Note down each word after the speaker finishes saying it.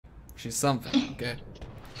She's something. Okay.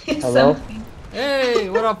 Hello. Hey,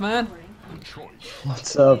 what up, man?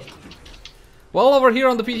 What's up? Well, over here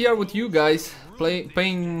on the PTR with you guys,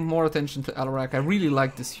 paying more attention to Alarak. I really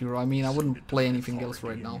like this hero. I mean, I wouldn't play anything else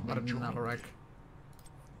right now other than Alarak.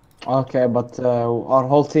 Okay, but our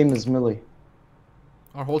whole team is melee.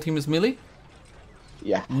 Our whole team is melee?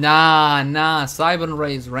 Yeah. Nah, Cybern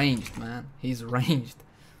Ray is ranged, man. He's ranged.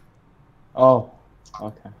 Oh,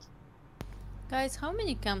 okay. Guys, how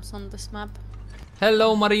many camps on this map?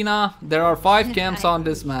 Hello, Marina. There are 5 camps on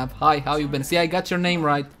this map. Hi, how you been? See, I got your name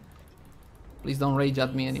right. Please don't rage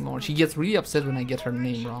at me anymore. She gets really upset when I get her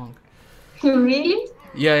name wrong. Really?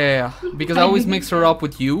 Yeah. Because I always mix her up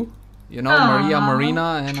with you. You know,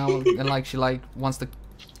 Marina, and like she wants to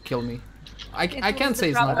kill me. I can't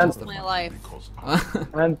say it's not just my life.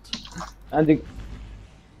 and the...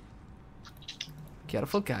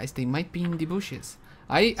 Careful, guys. They might be in the bushes.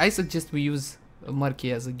 I suggest we use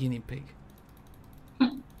Marky as a guinea pig.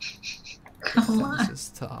 Come on.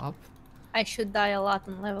 Just stop. I should die a lot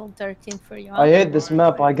on level 13 for you. I hate this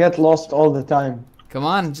map. I get lost all the time. Come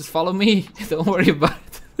on, just follow me. Don't worry about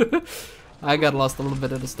it. I got lost a little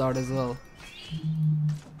bit at the start as well.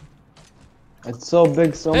 It's so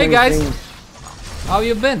big, so hey many guys, things. how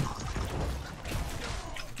you been?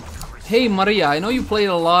 Hey Maria, I know you played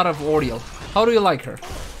a lot of Oriel. How do you like her?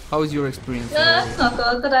 How is your experience? Yeah, it's not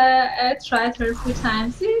good, but I tried her a few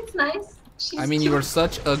times. It's nice. I mean, you were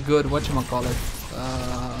such a good whatchamacallit,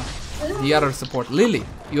 the other support. Lily.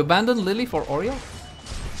 You abandoned Lily for Oriel?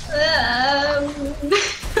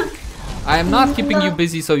 I am not keeping you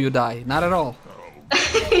busy so you die. Not at all.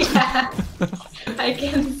 Yeah, I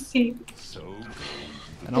can see.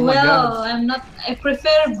 And oh my God. I'm not. I prefer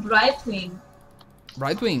Brightwing.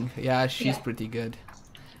 Brightwing. Yeah, she's pretty good.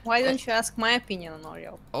 Why don't you ask my opinion on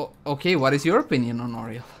Oriel? Oh, okay. What is your opinion on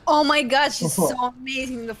Oriel? Oh my God, she's so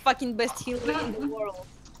amazing. The fucking best healer in the world.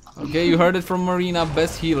 Okay, you heard it from Marina,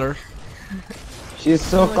 best healer. She's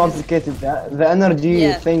so complicated. The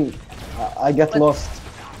energy thing, I get lost.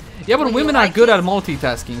 Yeah, but women are good at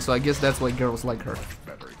multitasking, so I guess that's why girls like her.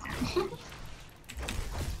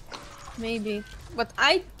 Maybe. But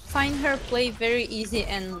I find her play very easy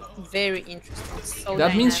and very interesting. So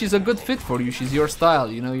that means she's a good fit for you. She's your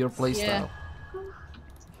style, you know, your play style.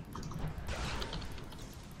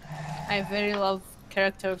 I very love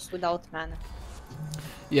characters without mana.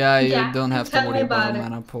 Yeah, you don't have to worry about a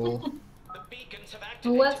mana pool.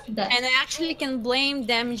 What's that? And I actually can blame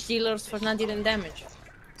damage dealers for not dealing damage.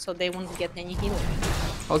 So they won't get any healer.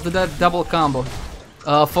 How's that double combo?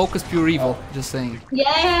 Focus pure evil, just saying.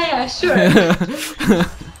 Yeah, sure.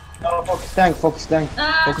 Focus tank, focus tank.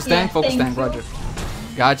 Focus tank, Roger.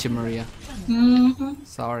 Gotcha, Maria.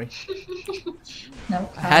 Sorry. No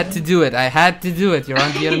I had to do it. You're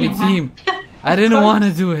on the enemy team. I didn't want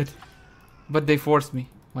to do it. But they forced me,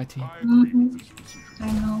 my team.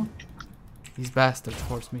 I know. These bastards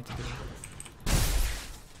forced me to do it.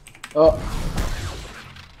 Oh.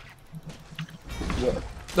 Yeah.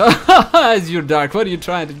 As you're dark, what are you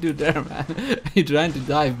trying to do there, man? You trying to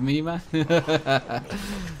dive me, man?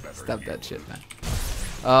 Stop that shit, man.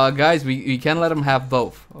 Guys, we can't let them have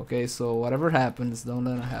both. Okay, so whatever happens, don't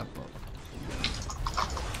let them have both.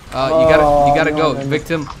 You gotta go,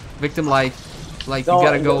 victim, like you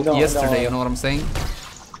gotta go yesterday. You know what I'm saying?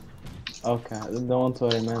 Okay, don't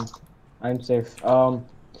worry, man. I'm safe.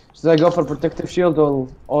 Should I go for protective shield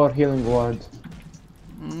or healing ward?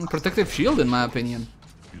 Protective shield, in my opinion.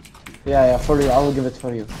 Yeah, for you. I will give it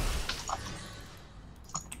for you.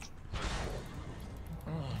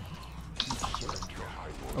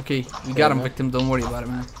 Okay, we got him, victim. Don't worry about it,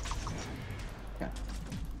 man. Yeah.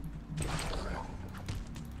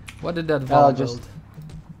 What did that Val build?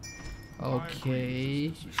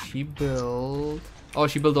 Okay, she built... Oh,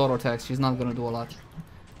 she built auto attacks. She's not gonna do a lot.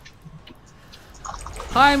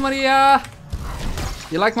 Hi, Maria!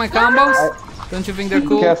 You like my combos? Don't you think they're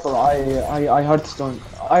cool? Careful, I Hearthstone.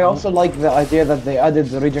 I also like the idea that they added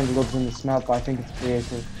the region globes in this map. I think it's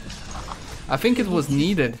creative. I think it was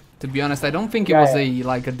needed, to be honest. I don't think it was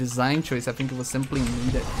a design choice. I think it was simply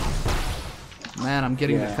needed. Man, I'm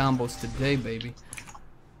getting the combos today, baby.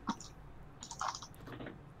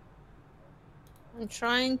 I'm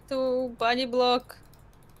trying to body block.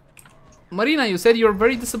 Marina, you said you're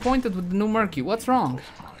very disappointed with the new Murky. What's wrong?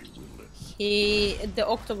 The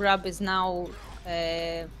Octograb is now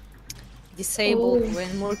disabled when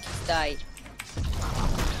Murkies die.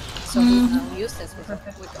 So he's now useless with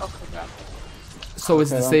Octograb. So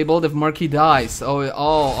it's disabled if Murky dies.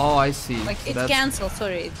 Oh, I see. Like so it cancels.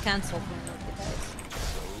 Sorry, it cancels when Murky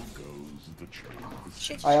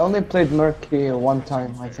dies. I only played Murky one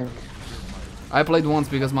time, I think. I played once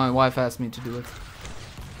because my wife asked me to do it.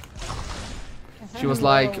 She was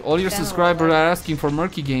like, all your subscribers are asking for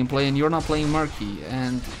Murky gameplay and you're not playing Murky.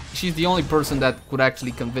 And she's the only person that could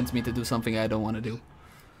actually convince me to do something I don't want to do.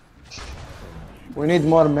 We need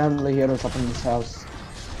more manly heroes up in this house.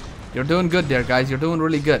 You're doing good there, guys. You're doing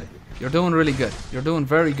really good. You're doing really good. You're doing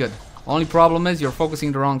very good. Only problem is you're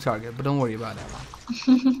focusing the wrong target, but don't worry about that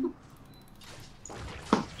one.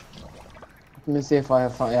 Let me see if I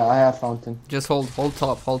have yeah, I have fountain. Just hold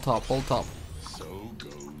top, hold top, hold top. So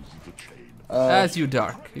goes the chain. As you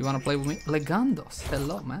dark. You wanna play with me? Legandos.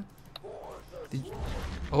 Hello, man.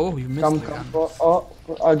 Oh, you missed Legandos. Oh,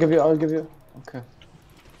 I'll give you. Okay.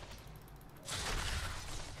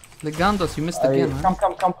 Legandos, you missed again, man.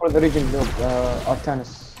 Come for the region loop.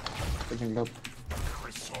 Artanis. Region loop.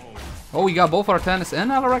 Oh, we got both Artanis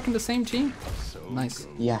and Alarak in the same team? Nice.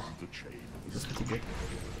 Yeah. That's pretty good.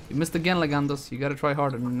 You missed again, Legandos. You gotta try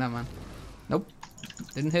harder than that, man. Nope.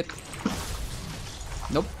 Didn't hit.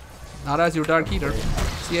 Nope. Not as your dark eater.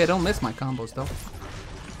 See, I don't miss my combos, though.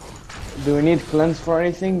 Do we need cleanse for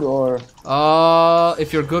anything, or...?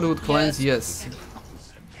 If you're good with cleanse, yes.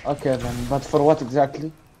 Okay, then. But for what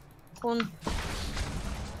exactly?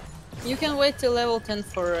 You can wait till level 10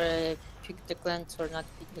 for pick the cleanse or not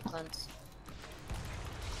pick the cleanse.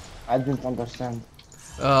 I didn't understand.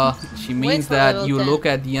 She means that you look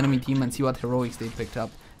at the enemy team and see what heroics they picked up,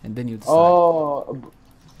 and then you decide. Oh,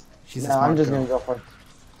 she's no, I'm just gonna go for it.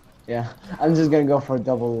 Yeah, I'm just gonna go for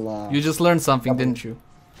double. You just learned something, didn't you?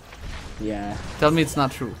 Yeah. Tell me it's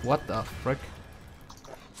not true. What the frick?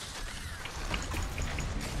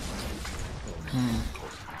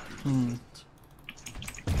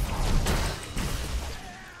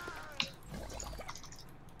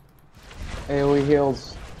 AoE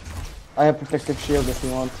heals. I have protective shield if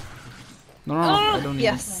you want. No, I don't need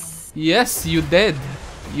Yes. Yes, you did.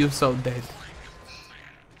 You so dead.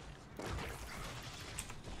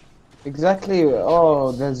 Exactly.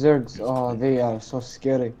 Oh, the Zergs. Oh, they are so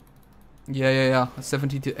scary. Yeah.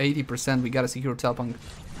 70 to 80%. We gotta secure top on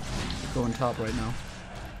going top right now.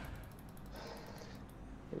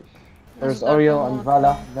 There's Oriel and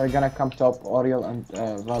Vala. They're gonna come top. Oriel and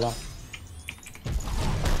Vala.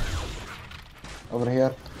 Over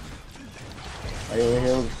here. AoE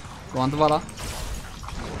heals. Go on to Vala.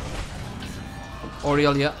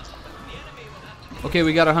 Oriel, yeah. Okay,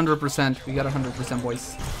 we got 100%. We got 100%,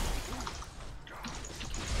 boys.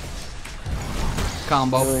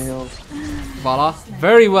 Combo. AoE heals. Vala.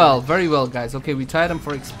 Very well, guys. Okay, we tied him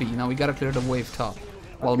for XP. Now we gotta clear the wave top.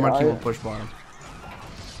 While Okay, Murky will push bottom.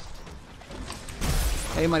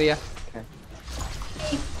 Hey, Maria. Okay.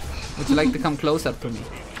 Would you like to come closer to me?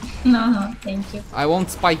 No, thank you. I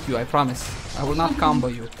won't spike you, I promise. I will not combo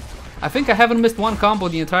you. I think I haven't missed one combo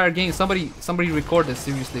the entire game. Somebody record this,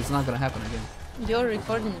 seriously. It's not gonna happen again. You're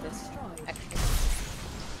recording this.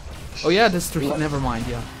 Oh yeah, this is true. Never mind,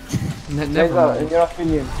 yeah. Never Leyzar, mind. in your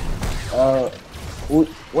opinion,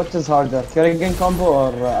 what is harder, Kerrigan combo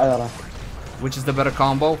or Alarak? Which is the better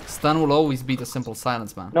combo? Stun will always beat a simple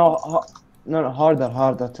silence, man. No,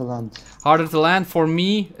 harder to land. Harder to land? For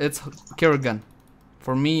me, it's Kerrigan.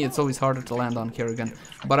 For me, it's always harder to land on Kerrigan.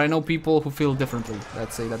 But I know people who feel differently.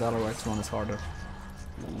 That say that Alarak's one is harder.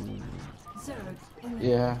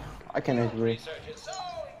 Yeah, I can agree. So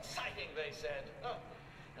exciting, they said. Oh,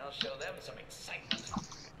 I'll show them some excitement.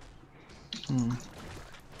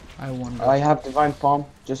 I wonder. I have Divine Palm,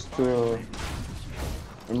 just to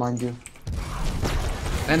remind you.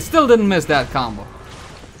 And still didn't miss that combo.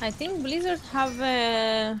 I think Blizzard have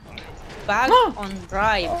a bag on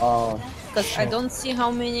bribe. Oh, Because I don't see how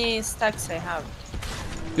many stacks I have.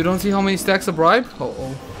 You don't see how many stacks of bribe? Oh,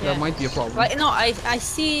 Yeah. that might be a problem. Like, no, I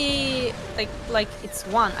see like it's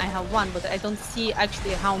one. I have one, but I don't see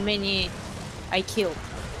actually how many I killed.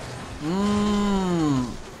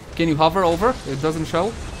 Can you hover over? It doesn't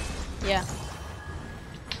show? Yeah.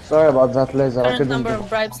 sorry about that, Leyzar. I Current couldn't. number of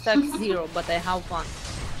bribe stacks 0, but I have one.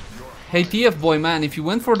 Hey TF boy, man, if you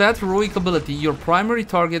went for that heroic ability, your primary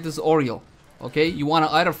target is Oriel. Okay, you want to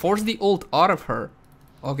either force the ult out of her,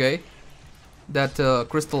 okay, that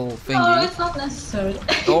crystal No, thingy, it's not necessary.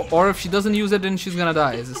 or if she doesn't use it, then she's gonna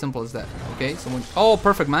die. It's as simple as that. Okay, so when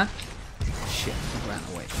perfect, man. Shit, he ran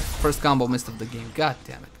away. First combo missed of the game. God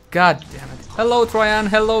damn it. God damn it. Hello Troyan.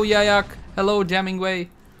 Hello Yayak. Hello Jammingway,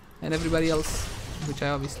 and everybody else, which I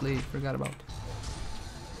obviously forgot about.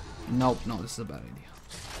 Nope, no, this is a bad idea.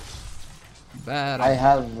 Bad I idea.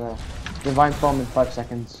 have Divine Palm in 5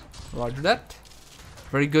 seconds. Roger that.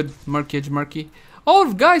 Very good, Murky.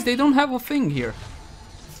 Oh, guys, they don't have a thing here.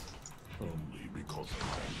 Only because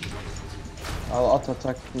I'll auto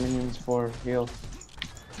attack minions for heal.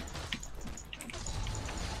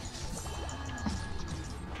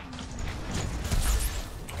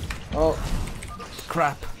 Oh,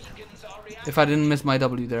 Crap. If I didn't miss my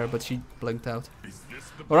W there, but she blinked out.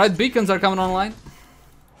 Alright, beacons are coming online.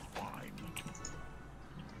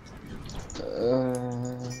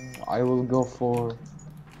 I will go for.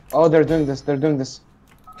 Oh, they're doing this. They're doing this.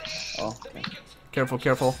 Oh. Okay. Careful,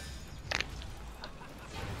 careful.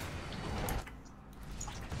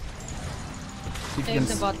 See if you Take can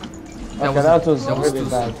the bottom. Okay, that was too really soon,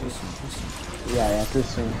 bad. too soon. Yeah, too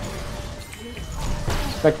soon.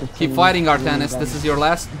 Expected Keep to fighting, really Artanis. This damage. is your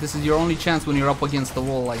last. This is your only chance when you're up against the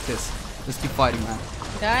wall like this. Just keep fighting, man.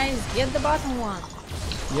 Guys, get the bottom one.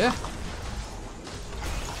 Yeah.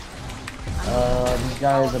 This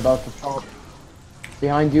guy is about to fall.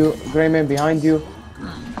 Behind you, Greyman, behind you.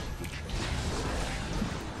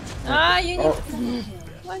 Ah, you need. Oh.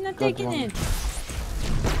 Why not Good taking one. it?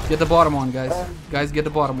 Get the bottom one, guys. Guys, get the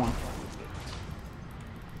bottom one.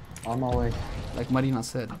 On my way. Like Marina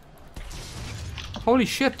said. Holy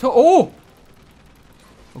shit! Oh!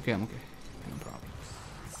 Okay, I'm okay. No problem.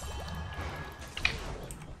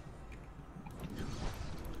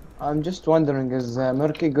 I'm just wondering, is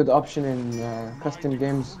Murky a good option in custom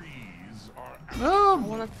games?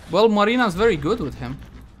 Oh, well, Marina's very good with him.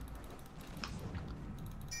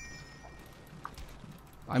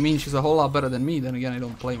 I mean, she's a whole lot better than me. Then again, I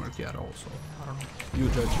don't play Murky at all, so I don't know. You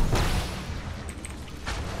judge.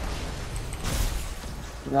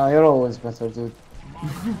 No, you're always better, dude.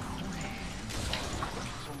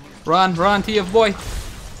 Run, run, TF boy.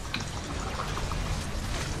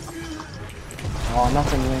 Oh,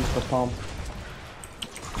 nothing wins for Tom.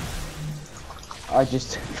 I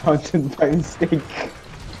just counted by mistake.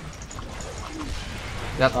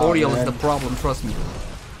 That Oh, Oriole is man. the problem, trust me.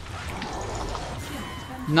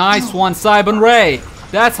 Nice one, Cybon Ray.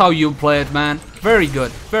 That's how you play it, man. Very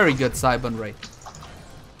good, Cybon Ray.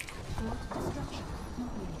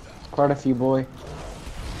 Quite a few, boy.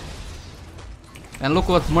 And look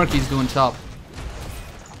what Murky's doing top.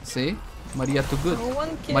 See? Maria too good. No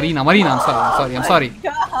one cares. Marina, I'm sorry.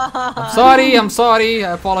 I'm sorry.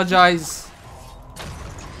 I apologize.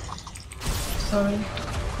 Sorry.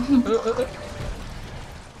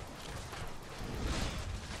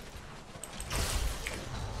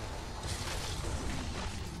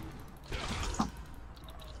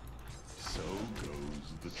 So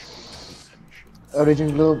goes the choice ascension.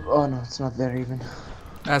 Origin Globe. Oh no, it's not there even.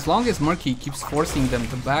 As long as Murky keeps forcing them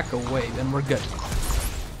to back away, then we're good.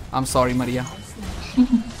 I'm sorry, Maria.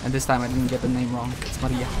 And this time I didn't get the name wrong. It's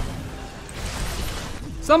Maria.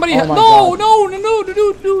 Somebody Oh my no, God.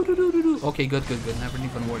 no. Okay, good. Never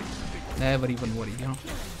even worry, you know.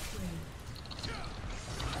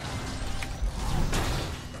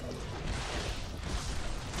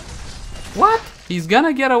 What? He's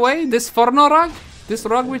gonna get away? This Forno rug? This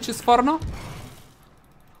rug which is Forno?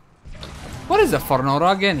 What is a Forno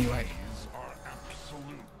rug anyway?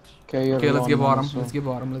 Okay, you're Okay, let's get alone now, bottom. so- Let's get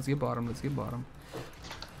bottom.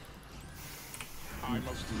 I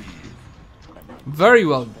must leave. Very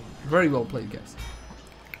well played, guys.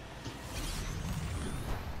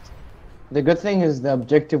 The good thing is the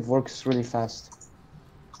objective works really fast.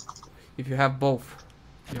 If you have both,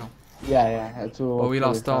 you know. Yeah, it will But we work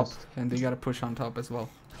lost really top, fast. and they gotta push on top as well.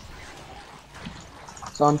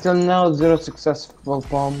 So until now, 0 successful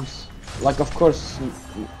bombs. Like, of course,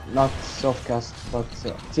 not self-cast, but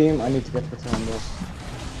team, I need to get better on those.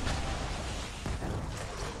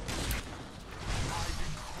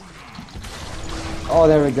 Oh,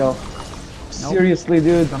 there we go. Seriously,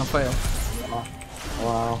 dude. Gonna fail.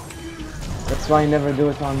 Wow. That's why I never do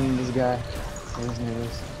it on this guy. His name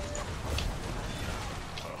is.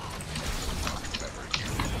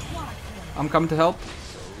 I'm coming to help.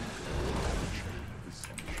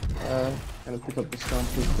 Gonna pick up the stone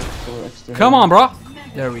too quick for extra. Come on, bro.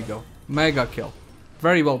 There we go. Mega kill.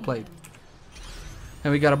 Very well played.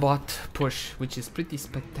 And we got a bot push, which is pretty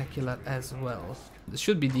spectacular as well. This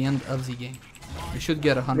should be the end of the game. We should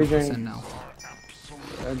get 100% now.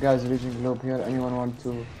 Guys, Legion Globe here. Anyone want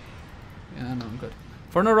to? Yeah, no, I'm good.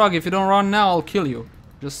 For no rug, if you don't run now, I'll kill you.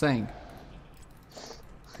 Just saying.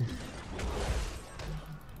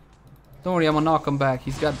 Don't worry, I'm gonna knock him back.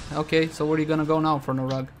 He's got... Okay, so where are you gonna go now, for no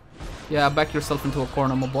rug? Yeah, back yourself into a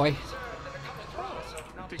corner, my boy.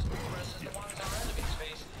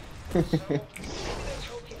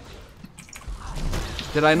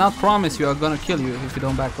 Did I not promise you I'm gonna kill you if you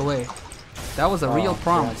don't back away? That was a real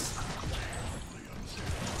promise.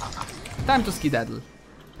 Time to skedaddle.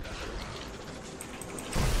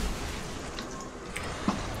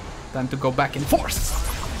 Time to go back in force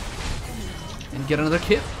and get another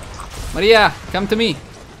kill. Maria, come to me.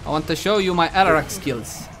 I want to show you my Alarak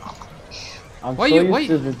skills. I'm Why so you? used Why?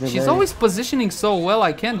 to the delay. She's always positioning so well.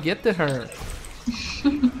 I can't get to her.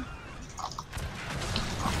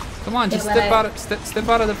 Come on, just Yeah, step but out. Step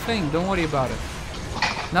out of the thing. Don't worry about it.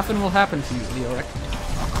 Nothing will happen to you, Alarak.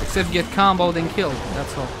 Except get comboed and killed.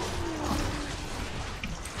 That's all.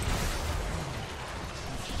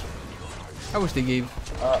 I wish they gave.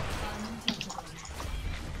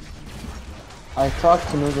 I talked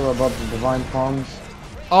to Noodle about the divine palms.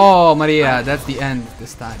 Oh, Maria, that's the end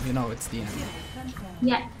this time. You know it's the end.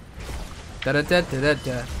 Yeah. Da da da da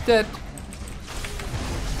da da.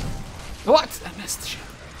 What? I missed shit.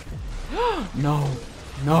 No,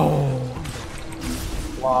 no,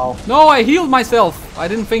 Wow. no! I healed myself. I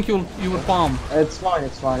didn't think you would palm. It's fine,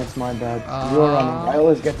 it's fine, it's my bad. You're running. I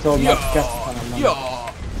always get told not to cast the fun. I'm running.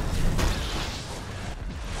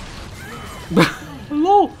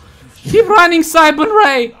 Hello. Keep running, Cybon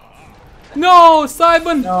Ray. No,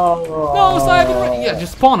 Cybon. No. No, Cybon Ray. Yeah,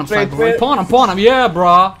 just pawn him, Wait, Cybon Ray. wait. Pawn him. Yeah,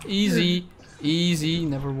 brah. Easy, easy.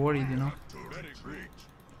 Never worried, you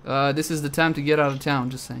know. This is the time to get out of town.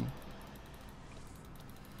 Just saying.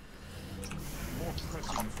 More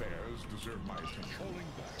pressing affairs deserve my attention.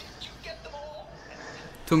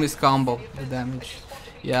 Two miss combo. The damage.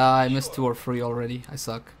 Yeah, I missed 2 or 3 already. I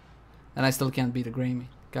suck. And I still can't beat a Grammy.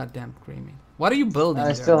 Goddamn Grammy. What are you building? I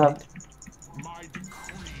there, still mate? have. My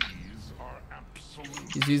decrees are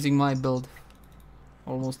absolute. He's using my build.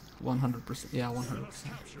 Almost 100%. Yeah, 100%.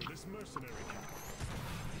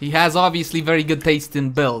 He has obviously very good taste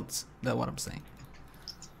in builds. That's what I'm saying.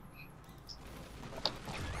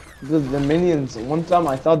 Dude, the minions. One time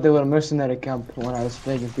I thought they were mercenary camp when I was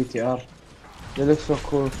playing in PTR. They look so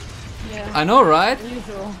cool. Yeah. I know, right?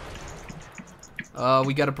 Usual.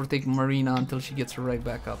 We gotta protect Marina until she gets her right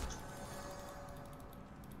back up.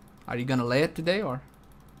 Are you gonna lay it today or?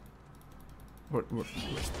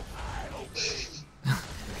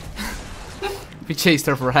 We chased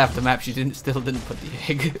her for half the map. She still didn't put the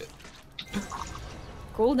egg.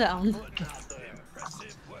 Cooldown.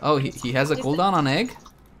 Oh, he has a cooldown on egg?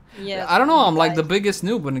 Yeah. I don't know. I'm like the biggest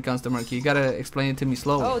noob when it comes to Murky. You gotta explain it to me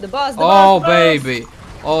slowly. Oh, the boss. The Oh, boss, the boss. baby.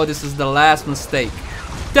 Oh, this is the last mistake.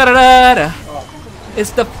 Da da da da.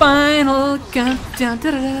 It's the final countdown.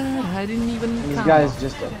 Da da da. I didn't even. These count. guys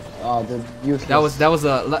just. They're useless. That was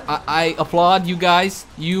a. I applaud you guys.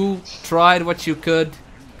 You tried what you could,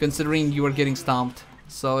 considering you were getting stomped.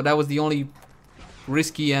 So that was the only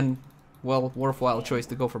risky and well worthwhile choice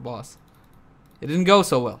to go for boss. It didn't go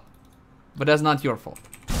so well, but that's not your fault.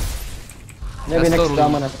 Maybe That's next totally-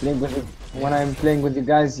 time when I'm playing with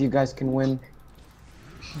you guys can win.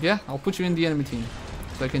 Yeah, I'll put you in the enemy team,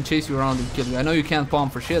 so I can chase you around and kill you. I know you can't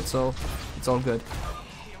palm for shit, so it's all good.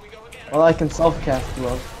 Well, I can self-cast,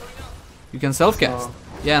 bro. You can self-cast. Oh.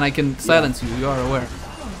 Yeah, and I can silence you. You are aware.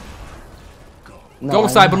 No, Go, I-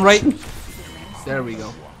 Cybon Ray. There we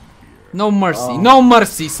go. No mercy. Oh. No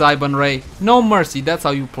mercy, Cybon Ray. No mercy. That's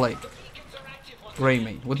how you play.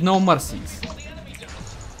 Raymane, with no mercies.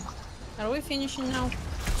 Are we finishing now?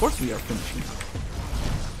 Of course we are finishing.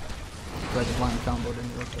 Red blind combo, then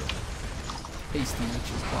you're okay. Hasty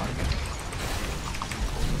witch's body.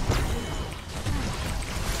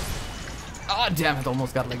 Ah, damn it,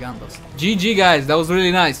 almost got Legandos. GG, guys, that was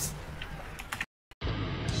really nice.